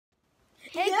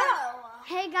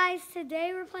Hey guys,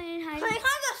 today we're playing hide. Playing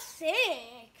hide and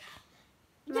seek.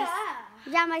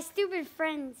 Yeah, my stupid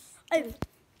friends.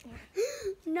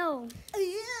 No.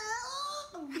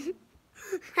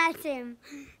 That's him.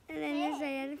 And then there's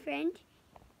my other friend.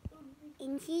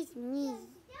 And she's me.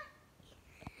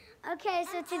 Okay,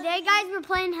 so today guys, we're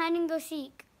playing hide and go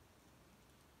seek.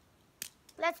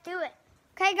 Let's do it.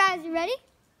 Okay guys, you ready?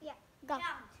 Yeah. Go.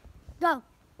 Go.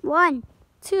 1,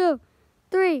 2,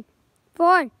 3,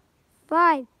 4,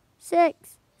 5,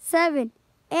 6, 7,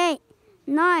 8,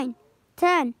 9,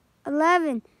 10,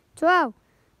 11, 12,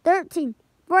 13,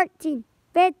 14,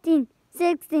 15,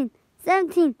 16,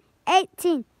 17,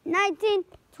 18, 19,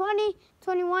 20,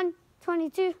 21,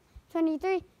 22,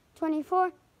 23,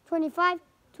 24, 25,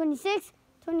 26,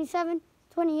 27,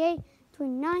 28,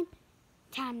 29.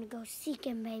 Time to go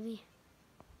seeking, baby.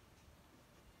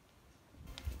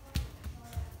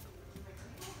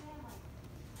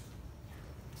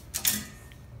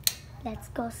 Let's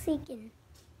go seeking.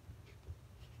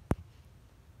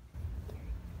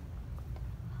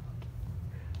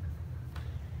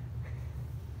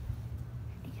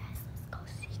 Hey guys, let's go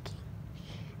seeking.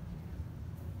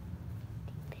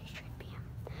 They should be in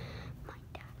my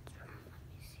dad's room. Let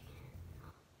me see.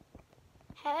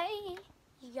 Hey,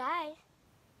 you guys.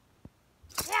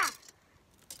 Yeah.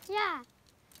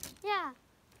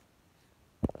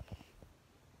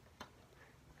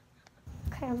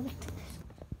 Okay, I'm looking.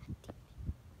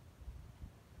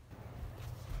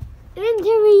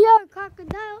 Interior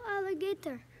crocodile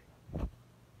alligator.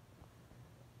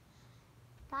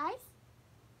 Guys?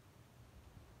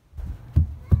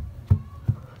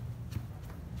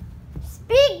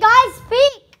 Speak, guys,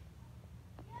 speak!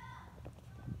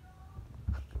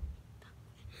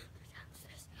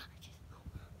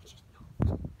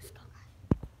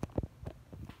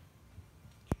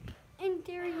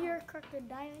 Interior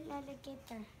crocodile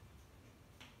alligator.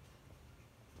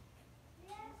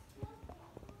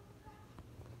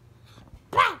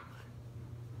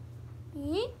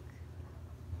 Eek.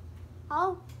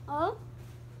 Oh,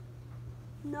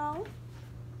 no.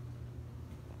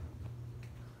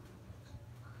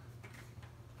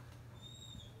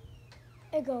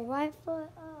 It go right foot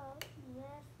up,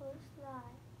 left foot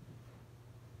slide.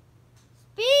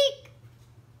 Speak!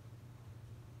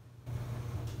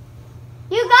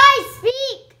 You guys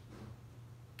speak!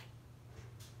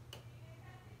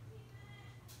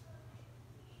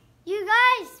 You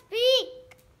guys speak!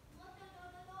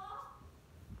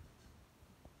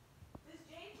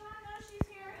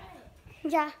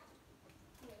 Yeah.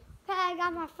 Okay, I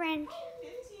got my friend.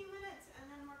 15 minutes and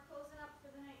then we're closing up for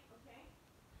the night, okay?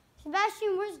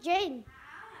 Sebastian, where's Jaden?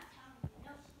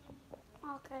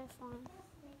 Okay, fine.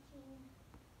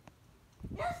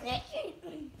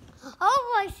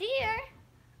 Oh, I see her.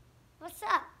 What's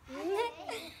up?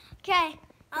 Okay,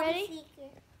 ready?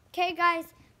 Okay,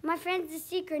 guys, my friend's a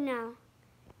seeker now.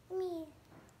 Me.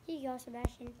 Here you go,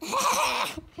 Sebastian.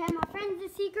 Okay, my friend's a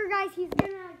seeker, guys. He's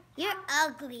gonna. You're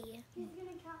ugly. He's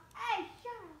gonna count. Hey,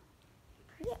 shut up.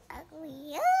 You're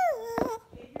ugly.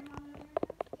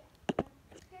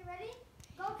 Okay, ready?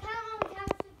 Go count on the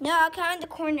count. No, I'll count in the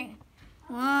corner.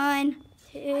 1,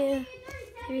 2,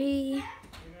 3,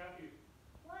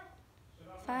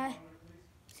 5,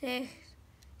 6,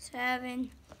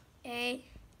 7, 8,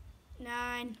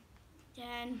 9,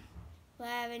 10,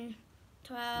 11,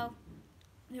 12,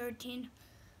 13,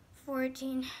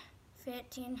 14,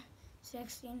 15,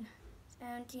 16,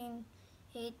 17,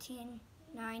 18,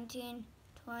 19,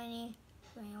 20,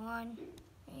 21,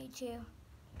 22,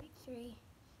 23,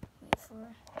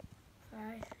 24,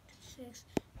 5, 6,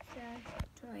 7,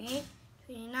 28,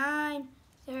 29,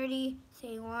 30,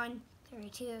 31,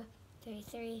 32,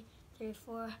 33,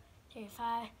 34,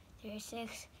 35,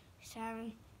 36,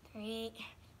 37, 38,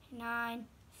 39,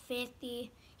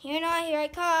 50. Here I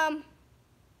come.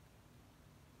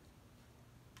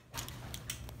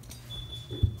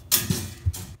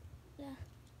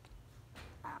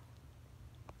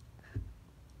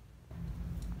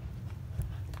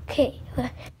 Okay. I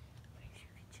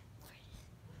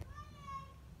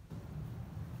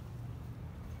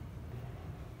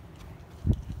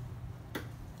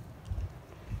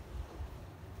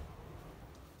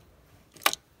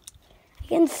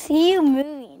can see you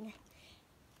moving.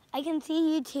 I can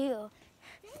see you too.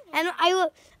 And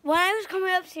when I was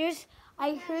coming upstairs,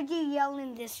 I heard you yell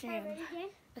in this room.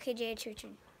 Okay, Jay, it's your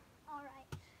turn. All right.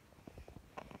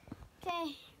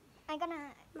 Okay, I'm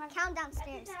gonna count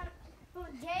downstairs.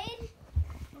 Jade?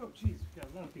 Oh, jeez, we got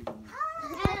a lot of people.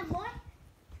 And what?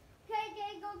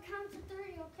 Okay, go count to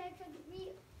 30, okay? Because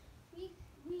we gave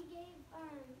you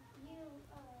 30 seconds.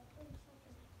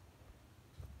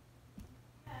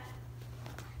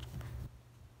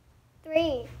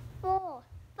 3, 4,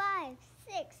 5,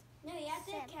 6. No, you have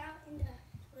to 7. count in the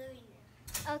living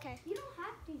room. Okay. You don't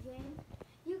have to, Jane.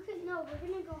 You could, no, we're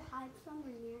going to go hide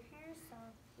somewhere near here, so,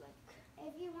 like,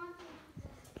 if you want to.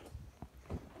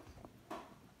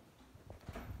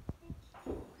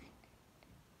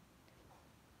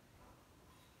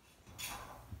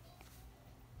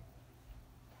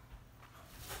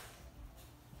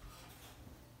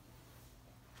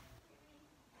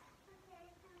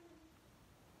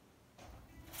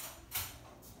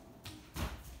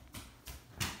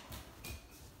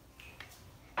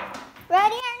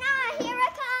 Ready or not, here I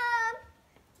come.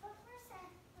 Look for a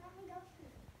sec. Let me go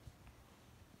through.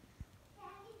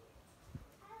 Daddy,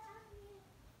 I love you.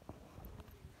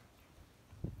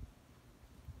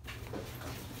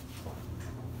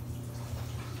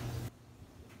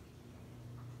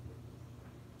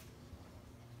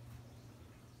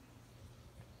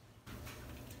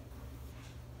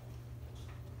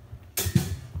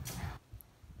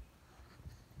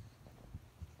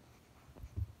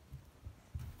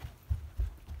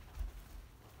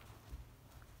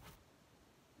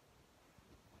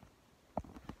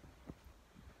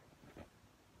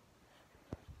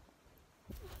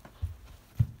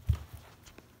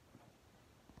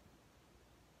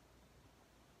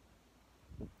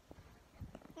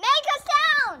 Make a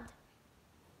sound.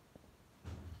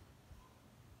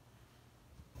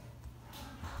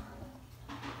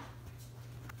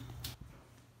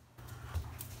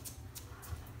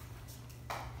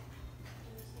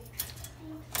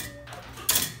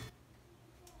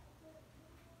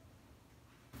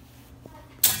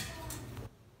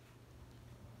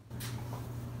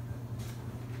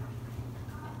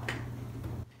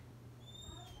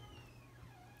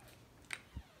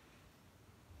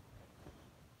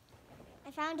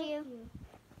 I found you.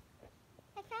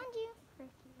 I found you.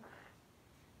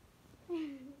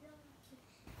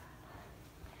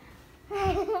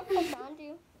 I found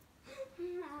you.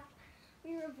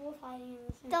 We were both hiding in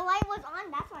the The light was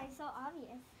on, that's why it's so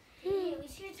obvious. Hey, we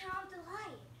should turn off the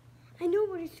light. I know,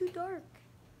 but it's too dark.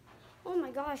 Oh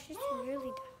my gosh, it's really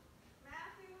dark.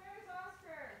 Matthew, where's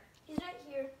Oscar? He's right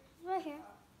here. It's right here.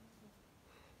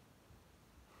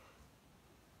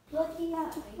 Looking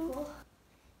at Michael.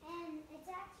 And it's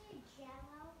actually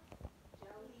Jello.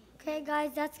 Okay,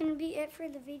 guys, that's going to be it for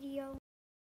the video.